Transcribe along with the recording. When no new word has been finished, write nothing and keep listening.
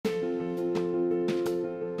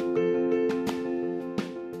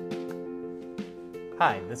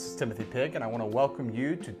Hi, this is Timothy Pigg, and I want to welcome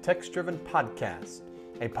you to Text Driven Podcast,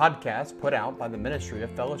 a podcast put out by the ministry of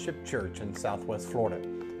Fellowship Church in Southwest Florida.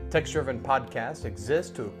 Text Driven Podcast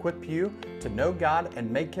exists to equip you to know God and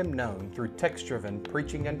make Him known through text driven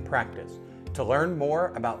preaching and practice. To learn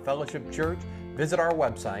more about Fellowship Church, visit our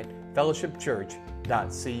website,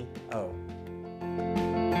 fellowshipchurch.co.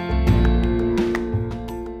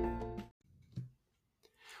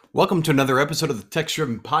 Welcome to another episode of the Text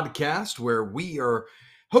Driven Podcast, where we are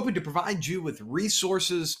hoping to provide you with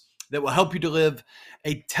resources that will help you to live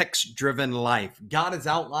a text-driven life. God has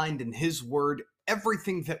outlined in His Word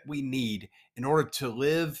everything that we need in order to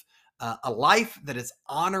live a life that is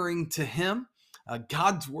honoring to Him.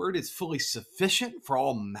 God's Word is fully sufficient for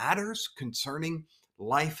all matters concerning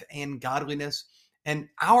life and godliness. And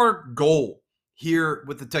our goal here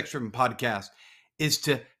with the Text Driven Podcast is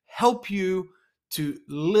to help you to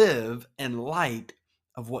live in light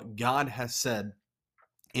of what God has said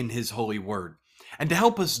in His holy word. And to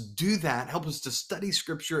help us do that, help us to study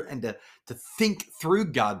scripture and to think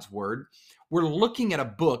through God's word, we're looking at a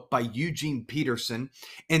book by Eugene Peterson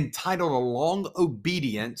entitled A Long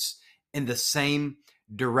Obedience in the Same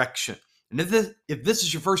Direction. And if this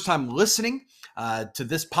is your first time listening to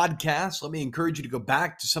this podcast, let me encourage you to go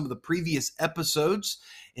back to some of the previous episodes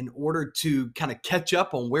in order to kind of catch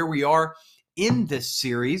up on where we are in this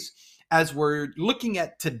series as we're looking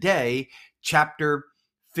at today, chapter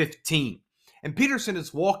 15. And Peterson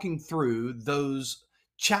is walking through those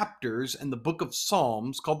chapters in the book of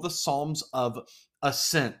Psalms called the Psalms of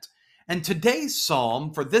Ascent. And today's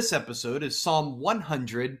psalm for this episode is Psalm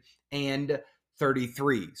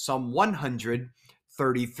 133. Psalm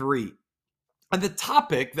 133. And the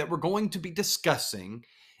topic that we're going to be discussing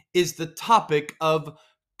is the topic of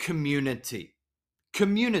community.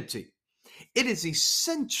 Community. It is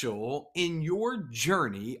essential in your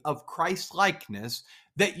journey of Christ-likeness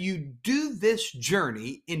that you do this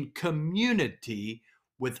journey in community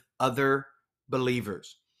with other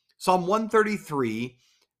believers. Psalm 133,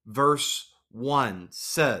 verse 1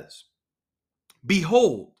 says,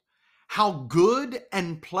 "Behold, how good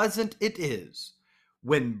and pleasant it is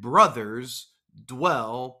when brothers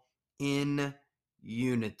dwell in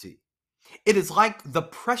unity. It is like the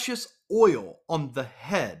precious oil on the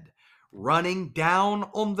head, running down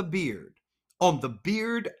on the beard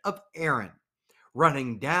of Aaron,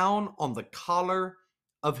 running down on the collar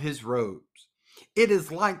of his robes. It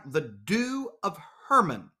is like the dew of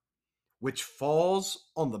Hermon, which falls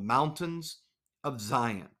on the mountains of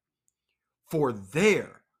Zion. For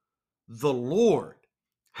there the Lord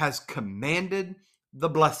has commanded the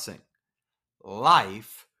blessing,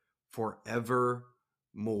 life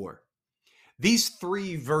forevermore." These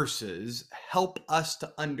three verses help us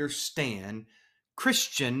to understand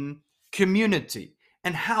Christian community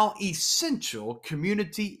and how essential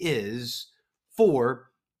community is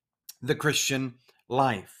for the Christian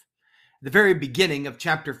life. At the very beginning of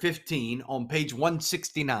chapter 15 on page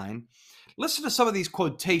 169, listen to some of these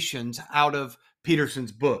quotations out of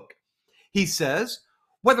Peterson's book. He says,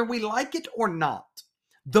 "Whether we like it or not,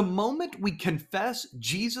 the moment we confess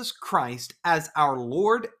Jesus Christ as our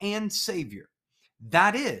Lord and Savior,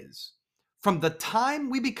 that is, from the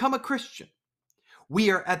time we become a Christian,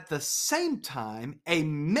 we are at the same time a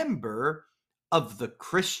member of the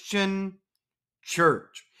Christian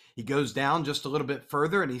church." He goes down just a little bit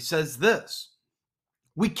further and he says this,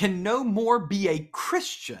 "We can no more be a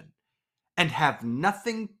Christian and have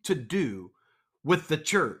nothing to do with the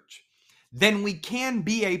church than we can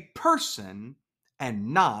be a person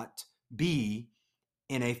and not be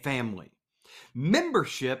in a family."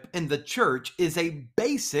 Membership in the church is a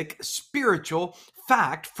basic spiritual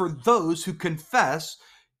fact for those who confess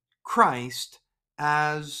Christ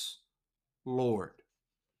as Lord.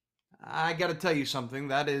 I got to tell you something.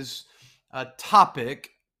 That is a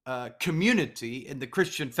topic, community in the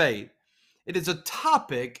Christian faith. It is a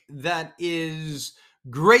topic that is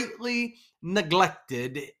greatly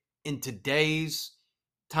neglected in today's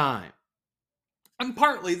time. And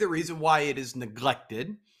partly the reason why it is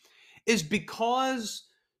neglected is because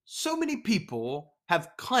so many people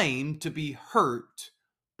have claimed to be hurt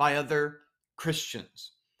by other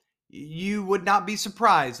Christians. You would not be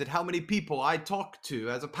surprised at how many people I talk to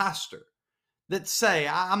as a pastor that say,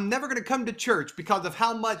 "I'm never going to come to church because of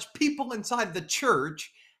how much people inside the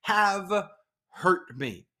church have hurt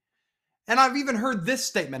me." And I've even heard this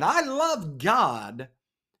statement, "I love God,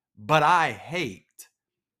 but I hate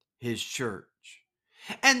His church."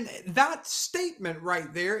 And that statement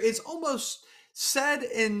right there is almost said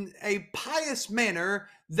in a pious manner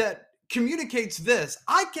that communicates this: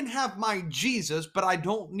 I can have my Jesus, but I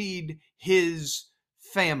don't need His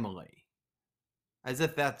family. as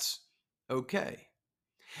if that's okay.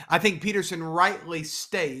 I think Peterson rightly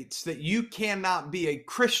states that you cannot be a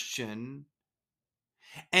Christian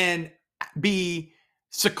and be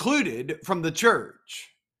secluded from the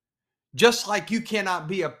church, just like you cannot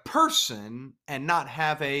be a person and not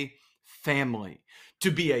have a family.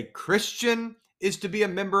 To be a Christian is to be a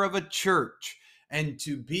member of a church, and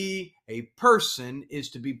to be a person is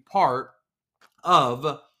to be part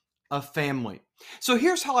of a family. So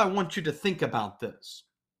here's how I want you to think about this.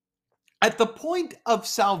 At the point of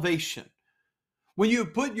salvation, when you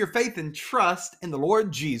put your faith and trust in the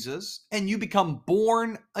Lord Jesus and you become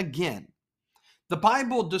born again, the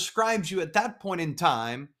Bible describes you at that point in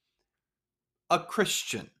time a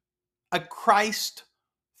Christian, a Christ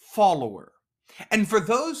follower. And for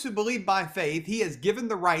those who believe by faith, he has given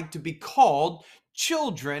the right to be called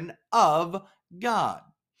children of God.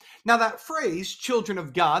 Now, that phrase, children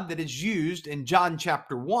of God, that is used in John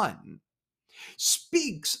chapter 1,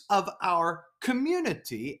 speaks of our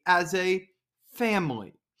community as a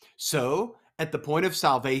family. So, at the point of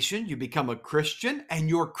salvation, you become a Christian, and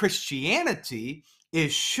your Christianity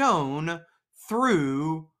is shown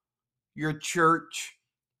through your church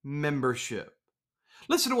membership.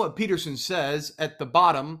 Listen to what Peterson says at the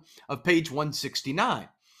bottom of page 169.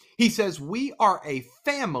 He says, "We are a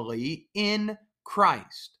family in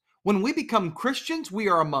Christ. When we become Christians, we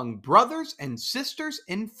are among brothers and sisters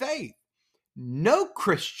in faith. No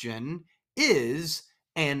Christian is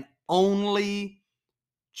an only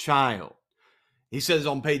child." He says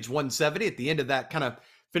on page 170, at the end of that, kind of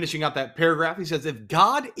finishing out that paragraph, he says, "If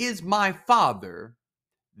God is my father,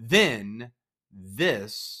 then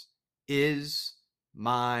this is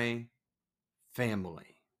my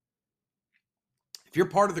family." If you're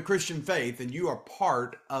part of the Christian faith, then you are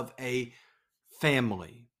part of a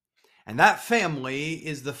family. And that family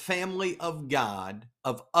is the family of God,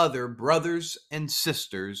 of other brothers and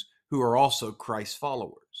sisters who are also Christ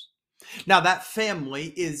followers. Now, that family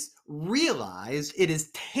is realized, it is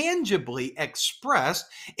tangibly expressed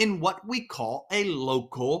in what we call a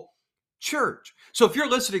local church. So if you're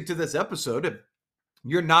listening to this episode,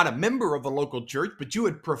 you're not a member of a local church, but you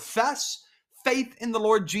would profess faith in the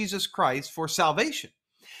Lord Jesus Christ for salvation,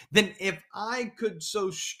 then if I could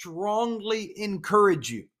so strongly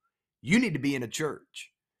encourage you, you need to be in a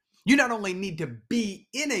church. You not only need to be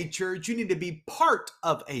in a church, you need to be part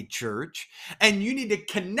of a church, and you need to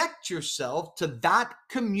connect yourself to that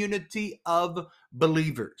community of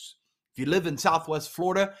believers. If you live in Southwest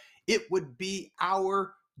Florida, it would be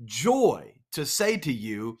our joy to say to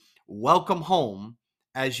you, welcome home,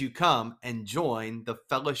 as you come and join the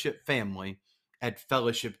fellowship family at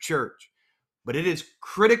Fellowship Church. But it is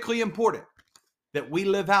critically important that we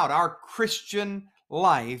live out our Christian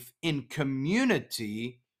life in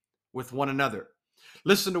community with one another.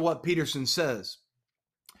 Listen to what Peterson says.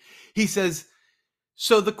 He says,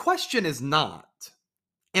 "So the question is not,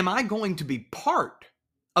 am I going to be part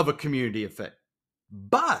of a community of faith?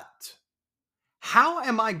 But how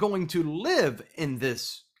am I going to live in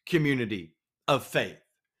this community of faith?"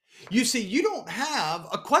 You see, you don't have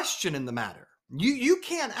a question in the matter. You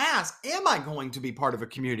can't ask, am I going to be part of a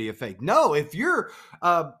community of faith? No, if you're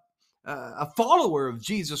a follower of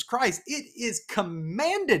Jesus Christ, it is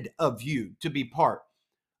commanded of you to be part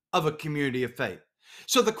of a community of faith.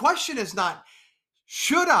 So the question is not,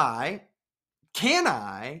 should I, can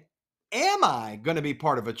I, am I going to be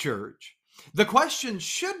part of a church? The question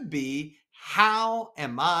should be, how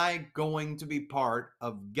am I going to be part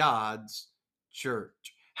of God's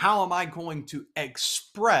church? How am I going to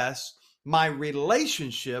express my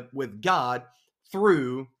relationship with God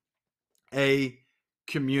through a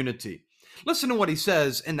community? Listen to what he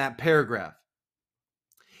says in that paragraph.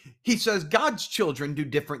 He says, God's children do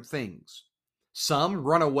different things. Some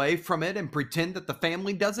run away from it and pretend that the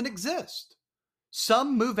family doesn't exist.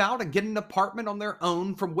 Some move out and get an apartment on their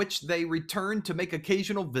own from which they return to make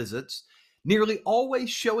occasional visits, nearly always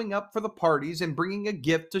showing up for the parties and bringing a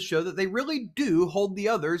gift to show that they really do hold the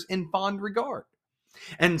others in fond regard.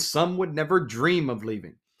 And some would never dream of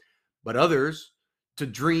leaving, but others to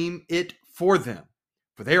dream it for them.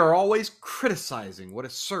 For they are always criticizing what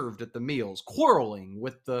is served at the meals, quarreling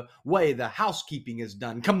with the way the housekeeping is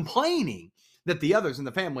done, complaining that the others in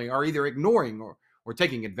the family are either ignoring or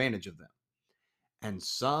taking advantage of them. And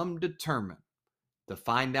some determine to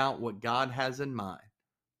find out what God has in mind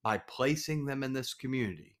by placing them in this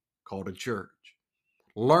community called a church.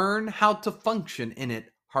 Learn how to function in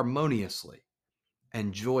it harmoniously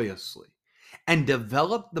and joyously, and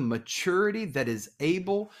develop the maturity that is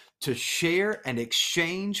able to share and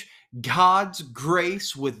exchange God's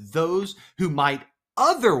grace with those who might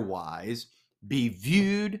otherwise be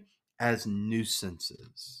viewed as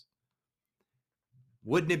nuisances.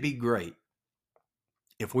 Wouldn't it be great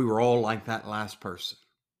if we were all like that last person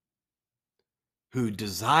who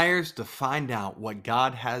desires to find out what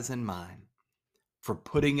God has in mind for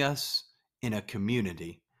putting us in a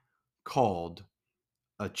community called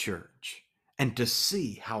a church, and to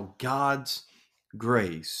see how God's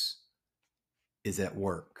grace is at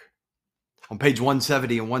work? On page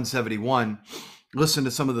 170 and 171, listen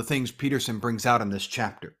to some of the things Peterson brings out in this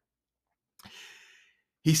chapter.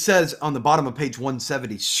 He says on the bottom of page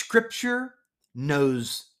 170, Scripture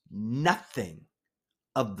knows nothing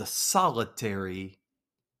of the solitary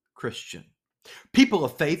Christian. People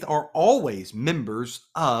of faith are always members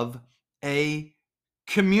of a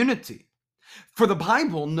community. For the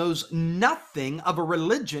Bible knows nothing of a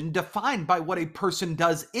religion defined by what a person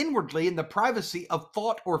does inwardly in the privacy of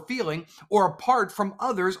thought or feeling, or apart from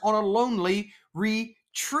others on a lonely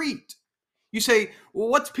retreat. You say, well,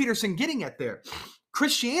 what's Peterson getting at there?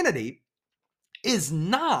 Christianity is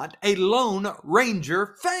not a Lone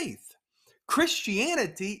Ranger faith.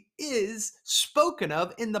 Christianity is spoken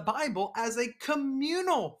of in the Bible as a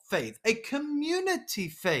communal faith, a community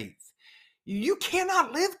faith. You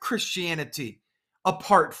cannot live Christianity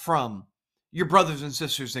apart from your brothers and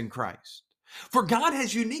sisters in Christ. For God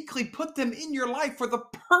has uniquely put them in your life for the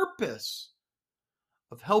purpose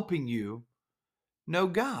of helping you know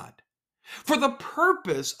God, for the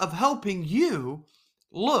purpose of helping you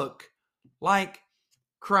look like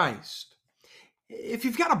Christ. If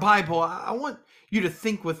you've got a Bible, I want you to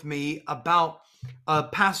think with me about a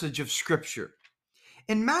passage of Scripture.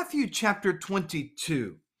 In Matthew chapter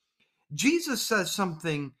 22, Jesus says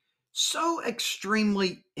something so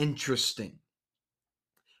extremely interesting.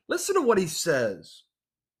 Listen to what he says,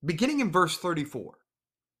 beginning in verse 34.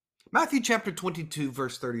 Matthew chapter 22,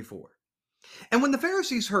 verse 34. And when the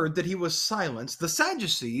Pharisees heard that he was silenced, the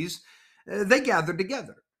Sadducees, they gathered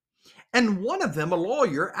together. And one of them, a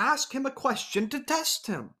lawyer, asked him a question to test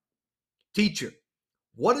him. Teacher,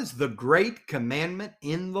 what is the great commandment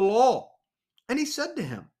in the law? And he said to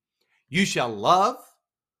him, you shall love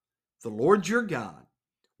the Lord your God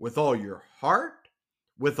with all your heart,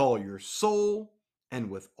 with all your soul, and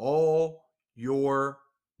with all your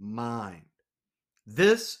mind.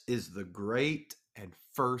 This is the great and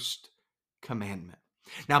first commandment.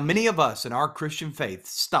 Now, many of us in our Christian faith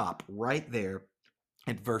stop right there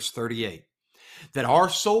at verse 38, that our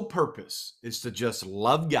sole purpose is to just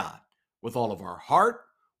love God with all of our heart,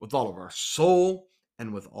 with all of our soul,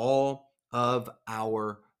 and with all of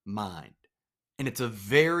our mind. And it's a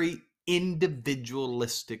very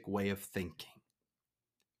individualistic way of thinking.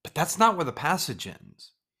 But that's not where the passage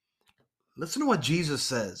ends. Listen to what Jesus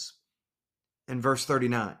says in verse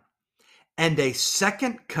 39. And a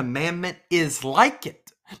second commandment is like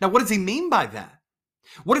it. Now, what does he mean by that?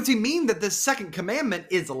 What does he mean that this second commandment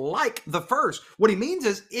is like the first? What he means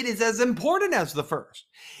is it is as important as the first.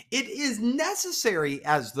 It is necessary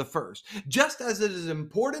as the first. Just as it is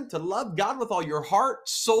important to love God with all your heart,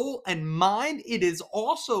 soul, and mind, it is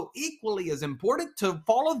also equally as important to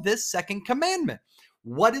follow this second commandment.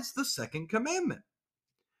 What is the second commandment?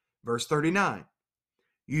 Verse 39,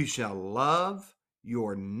 you shall love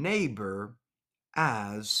your neighbor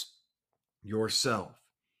as yourself.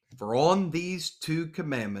 For on these two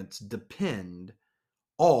commandments depend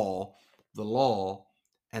all the law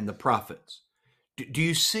and the prophets. Do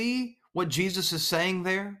you see what Jesus is saying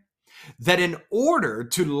there? That in order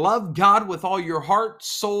to love God with all your heart,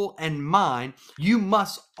 soul, and mind, you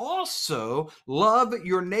must also love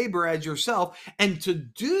your neighbor as yourself. And to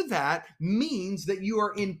do that means that you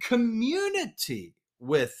are in community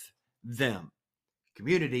with them.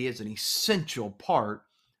 Community is an essential part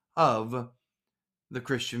of the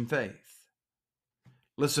Christian faith.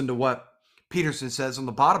 Listen to what Peterson says on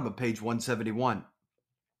the bottom of page 171.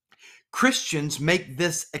 Christians make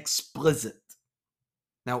this explicit.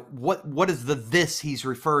 Now, what is the this he's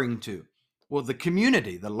referring to? Well, the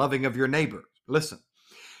community, the loving of your neighbor. Listen,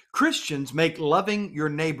 Christians make loving your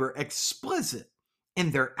neighbor explicit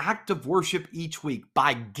in their act of worship each week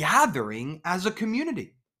by gathering as a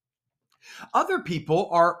community. Other people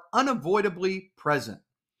are unavoidably present.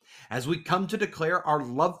 As we come to declare our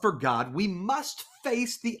love for God, we must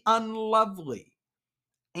face the unlovely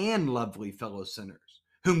and lovely fellow sinners,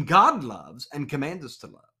 whom God loves and commands us to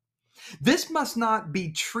love. This must not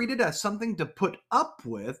be treated as something to put up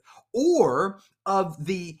with or of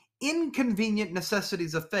the inconvenient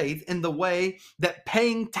necessities of faith in the way that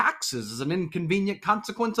paying taxes is an inconvenient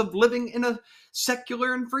consequence of living in a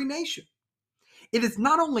secular and free nation. It is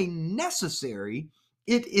not only necessary,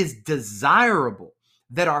 it is desirable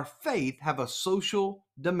that our faith have a social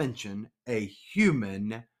dimension, a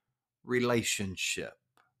human relationship.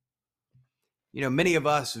 Many of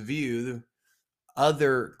us view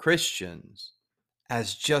other Christians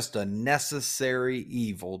as just a necessary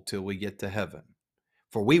evil till we get to heaven.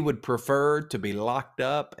 For we would prefer to be locked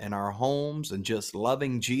up in our homes and just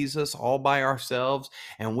loving Jesus all by ourselves.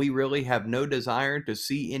 And we really have no desire to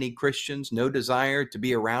see any Christians, no desire to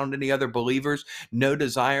be around any other believers, no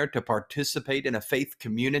desire to participate in a faith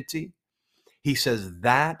community. He says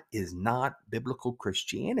that is not biblical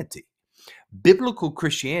Christianity. Biblical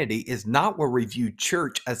Christianity is not where we view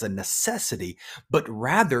church as a necessity, but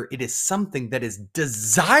rather it is something that is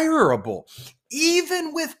desirable,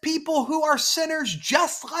 even with people who are sinners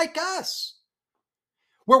just like us,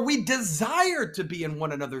 where we desire to be in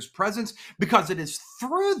one another's presence, because it is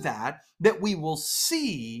through that that we will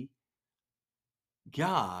see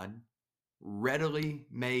God readily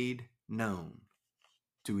made known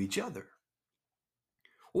to each other.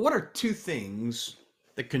 Well, what are two things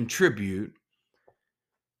that contribute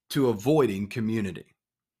to avoiding community?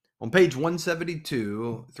 On page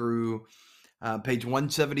 172 through page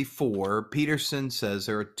 174, Peterson says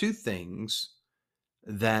there are two things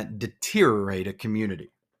that deteriorate a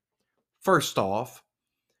community. First off,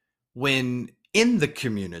 when in the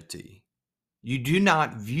community, you do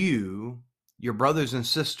not view your brothers and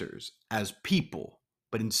sisters as people,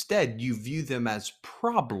 but instead you view them as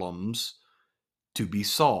problems to be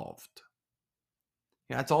solved.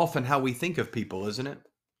 That's often how we think of people, isn't it?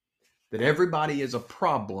 That everybody is a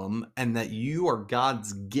problem and that you are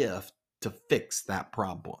God's gift to fix that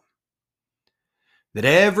problem. That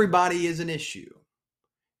everybody is an issue.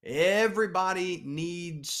 Everybody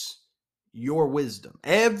needs your wisdom.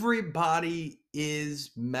 Everybody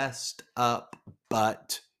is messed up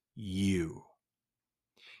but you.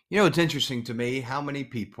 It's interesting to me how many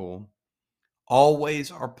people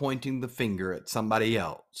always are pointing the finger at somebody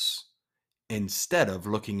else instead of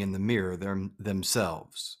looking in the mirror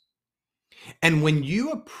themselves. And when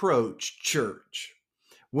you approach church,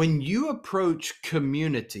 when you approach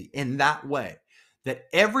community in that way, that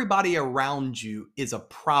everybody around you is a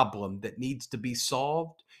problem that needs to be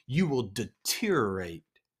solved, you will deteriorate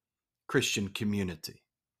Christian community.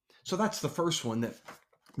 So that's the first one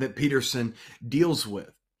that Peterson deals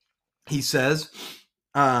with. He says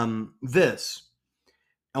this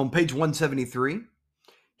on page 173.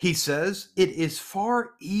 He says, it is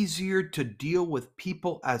far easier to deal with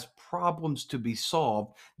people as problems to be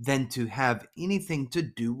solved than to have anything to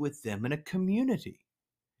do with them in a community.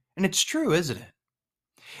 And it's true, isn't it?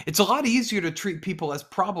 It's a lot easier to treat people as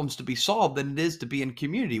problems to be solved than it is to be in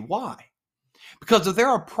community. Why? Because if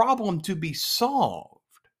they're a problem to be solved,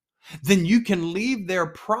 then you can leave their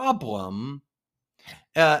problem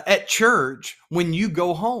at church when you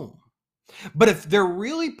go home. But if they're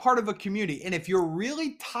really part of a community, and if you're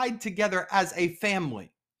really tied together as a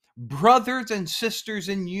family, brothers and sisters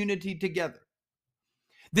in unity together,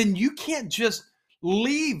 then you can't just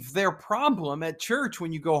leave their problem at church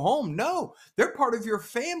when you go home. No, they're part of your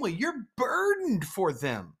family. You're burdened for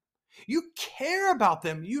them. You care about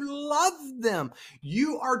them. You love them.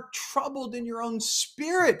 You are troubled in your own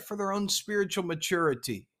spirit for their own spiritual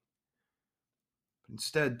maturity.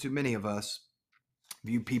 Instead, too many of us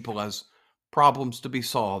view people as problems to be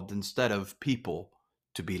solved instead of people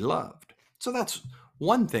to be loved. So that's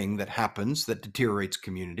one thing that happens that deteriorates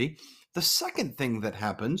community. The second thing that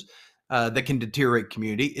happens that can deteriorate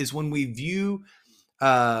community is when we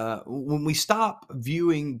stop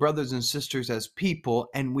viewing brothers and sisters as people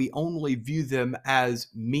and we only view them as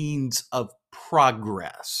means of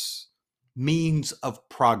progress. Means of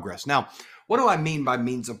progress. Now, what do I mean by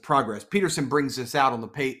means of progress? Peterson brings this out on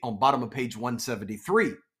the bottom of page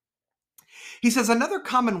 173. He says another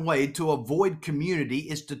common way to avoid community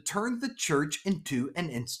is to turn the church into an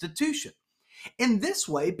institution. In this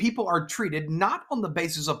way, people are treated not on the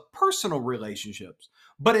basis of personal relationships,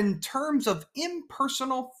 but in terms of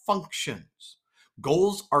impersonal functions.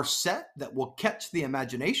 Goals are set that will catch the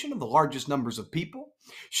imagination of the largest numbers of people.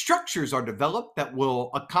 Structures are developed that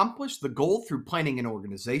will accomplish the goal through planning and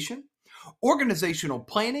organization. Organizational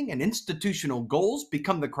planning and institutional goals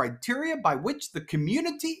become the criteria by which the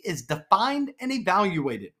community is defined and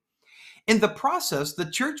evaluated. In the process, the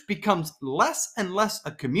church becomes less and less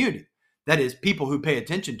a community, that is, people who pay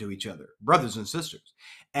attention to each other, brothers and sisters,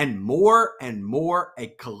 and more a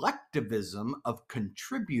collectivism of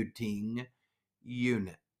contributing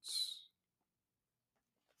units.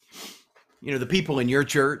 The people in your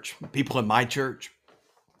church, people in my church,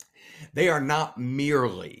 they are not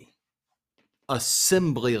merely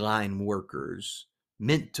assembly line workers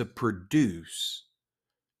meant to produce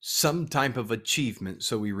some type of achievement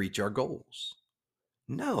so we reach our goals.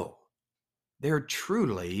 No, they're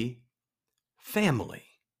truly family,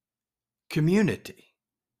 community.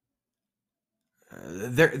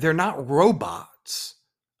 They're not robots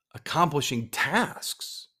accomplishing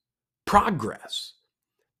tasks, progress.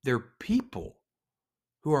 They're people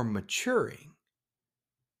who are maturing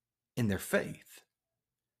in their faith.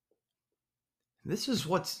 This is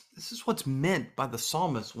what's meant by the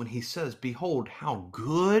psalmist when he says, "Behold, how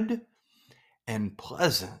good and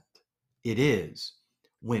pleasant it is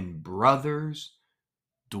when brothers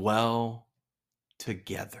dwell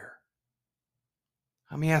together."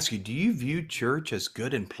 Let me ask you, do you view church as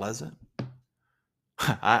good and pleasant?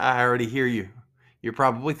 I already hear you. You're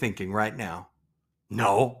probably thinking right now,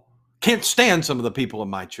 no, can't stand some of the people in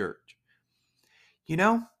my church. You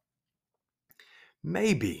know,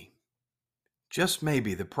 maybe, just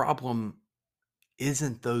maybe, the problem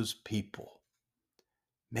isn't those people.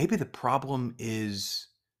 Maybe the problem is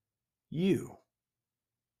you.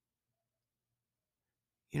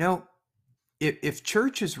 You know, if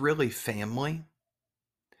church is really family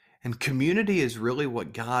and community is really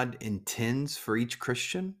what God intends for each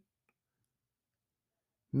Christian,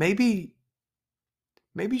 maybe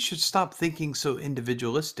you should stop thinking so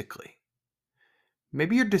individualistically.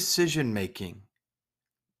 Maybe your decision making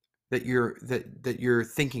that you're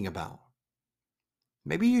thinking about,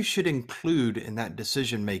 maybe you should include in that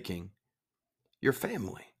decision making your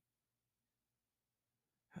family.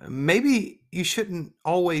 Maybe you shouldn't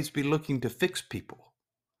always be looking to fix people.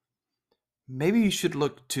 Maybe you should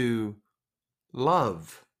look to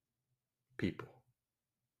love people.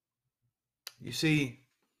 You see,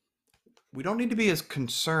 we don't need to be as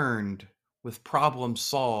concerned with problems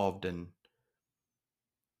solved and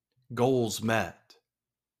goals met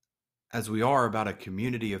as we are about a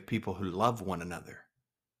community of people who love one another,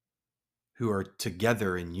 who are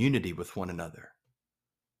together in unity with one another,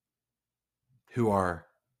 who are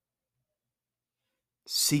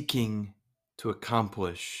seeking to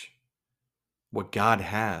accomplish what God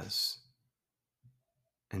has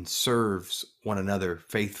and serves one another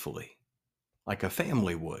faithfully, like a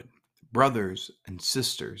family would, brothers and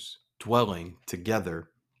sisters dwelling together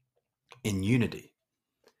in unity.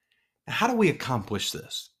 Now, how do we accomplish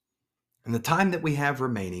this? In the time that we have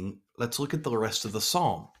remaining, let's look at the rest of the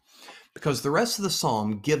psalm, because the rest of the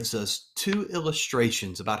psalm gives us two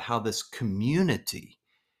illustrations about how this community,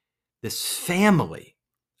 this family,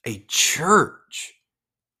 a church,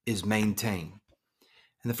 is maintained.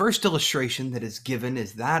 And the first illustration that is given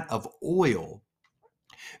is that of oil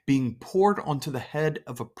being poured onto the head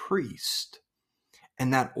of a priest,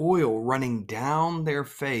 and that oil running down their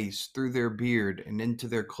face, through their beard, and into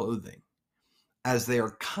their clothing, as they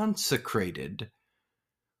are consecrated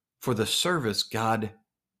for the service God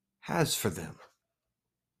has for them.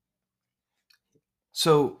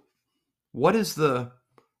 So, what is the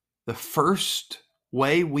first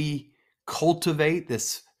way we cultivate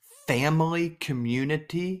this family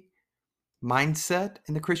community mindset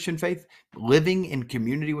in the Christian faith, living in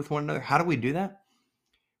community with one another? How do we do that?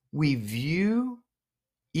 We view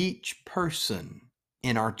each person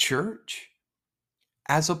in our church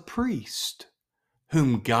as a priest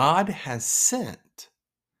whom God has sent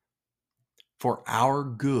for our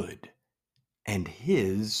good and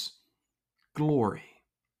his glory.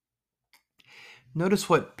 Notice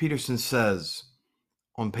what Peterson says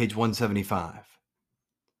on page 175.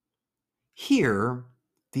 Here,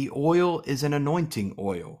 the oil is an anointing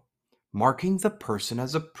oil, marking the person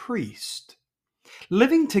as a priest.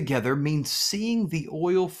 Living together means seeing the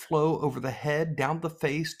oil flow over the head, down the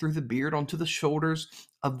face, through the beard, onto the shoulders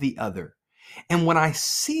of the other. And when I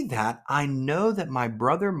see that, I know that my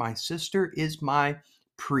brother, my sister is my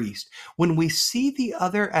priest. When we see the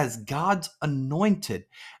other as God's anointed,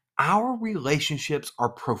 our relationships are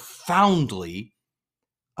profoundly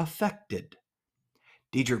affected.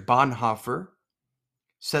 Dietrich Bonhoeffer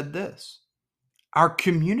said this: "Our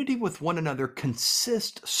community with one another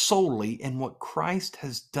consists solely in what Christ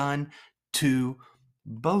has done to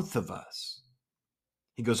both of us."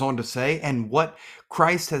 He goes on to say, "And what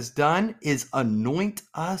Christ has done is anoint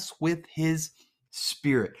us with his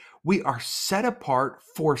Spirit. We are set apart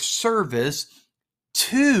for service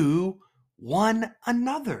to one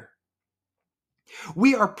another.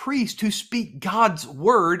 We are priests who speak God's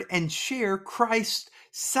word and share Christ's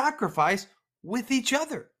sacrifice with each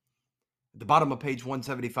other." At the bottom of page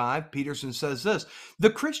 175, Peterson says this: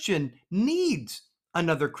 "The Christian needs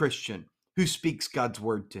another Christian who speaks God's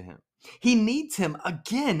word to him. He needs him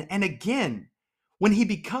again and again when he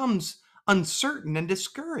becomes uncertain and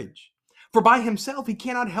discouraged. For by himself he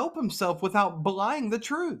cannot help himself without belying the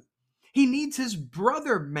truth. He needs his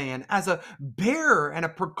brother man as a bearer and a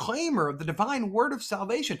proclaimer of the divine word of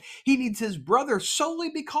salvation. He needs his brother solely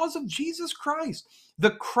because of Jesus Christ.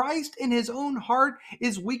 The Christ in his own heart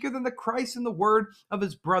is weaker than the Christ in the word of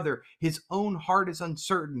his brother. His own heart is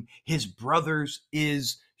uncertain. His brother's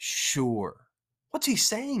is sure. What's he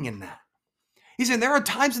saying in that? He's saying there are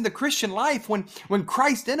times in the Christian life when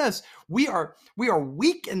Christ in us, we are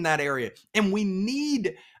weak in that area, and we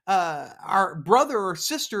need our brother or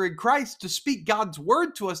sister in Christ to speak God's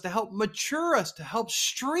word to us, to help mature us, to help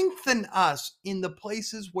strengthen us in the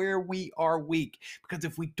places where we are weak. Because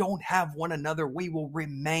if we don't have one another, we will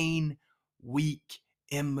remain weak,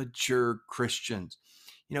 immature Christians.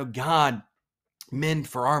 God meant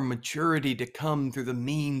for our maturity to come through the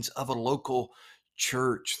means of a local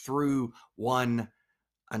church, through one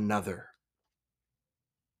another.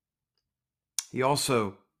 He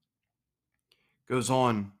also goes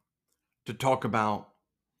on to talk about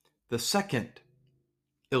the second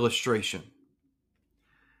illustration.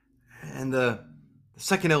 And the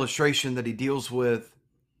second illustration that he deals with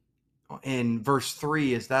in verse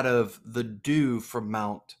 3 is that of the dew from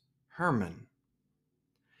Mount Hermon.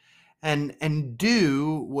 And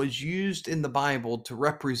dew was used in the Bible to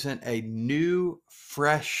represent a new,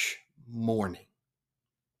 fresh morning.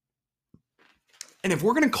 And if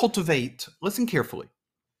we're going to cultivate, listen carefully,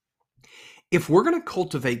 if we're going to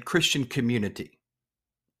cultivate Christian community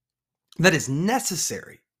that is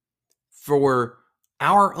necessary for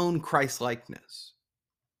our own Christ-likeness,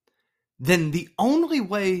 then the only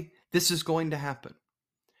way this is going to happen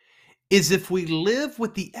is if we live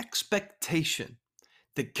with the expectation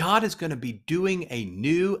that God is going to be doing a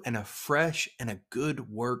new and a fresh and a good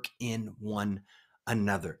work in one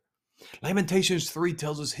another. Lamentations 3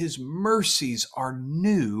 tells us his mercies are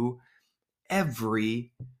new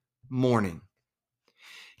every morning.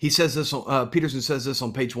 He says this, Peterson says this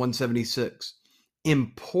on page 176.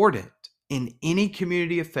 Important in any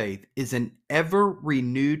community of faith is an ever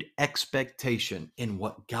renewed expectation in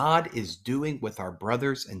what God is doing with our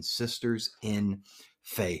brothers and sisters in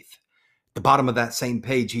faith. The bottom of that same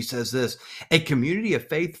page, he says this: a community of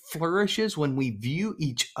faith flourishes when we view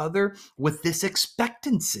each other with this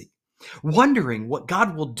expectancy, wondering what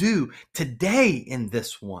God will do today in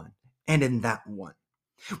this one and in that one.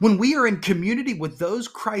 When we are in community with those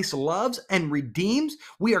Christ loves and redeems,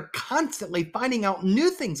 we are constantly finding out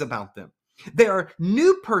new things about them. They are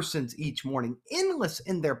new persons each morning, endless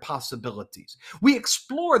in their possibilities. We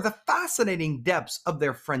explore the fascinating depths of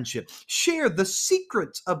their friendship, share the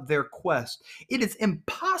secrets of their quest. It is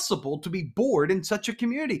impossible to be bored in such a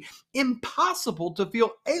community, impossible to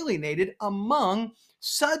feel alienated among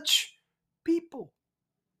such people.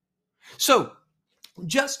 So,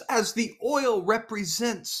 just as the oil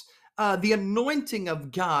represents the anointing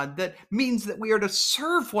of God, that means that we are to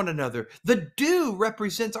serve one another, the dew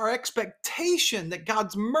represents our expectation that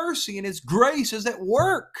God's mercy and his grace is at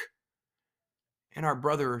work in our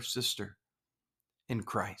brother or sister in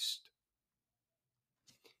Christ.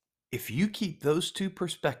 If you keep those two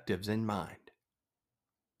perspectives in mind,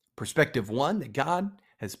 perspective one, that God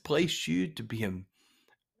has placed you to be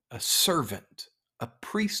a servant, a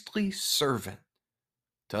priestly servant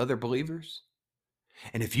to other believers.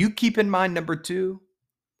 And if you keep in mind, number two,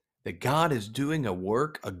 that God is doing a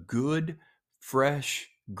work, a good, fresh,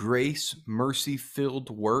 grace, mercy-filled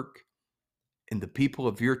work in the people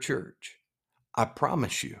of your church, I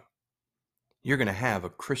promise you, you're going to have a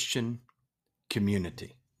Christian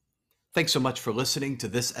community. Thanks so much for listening to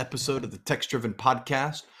this episode of the Text Driven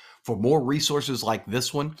Podcast. For more resources like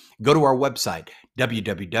this one, go to our website,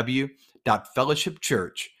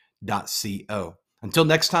 www.fellowshipchurch.co. Until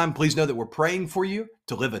next time, please know that we're praying for you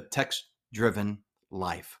to live a text-driven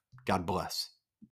life. God bless.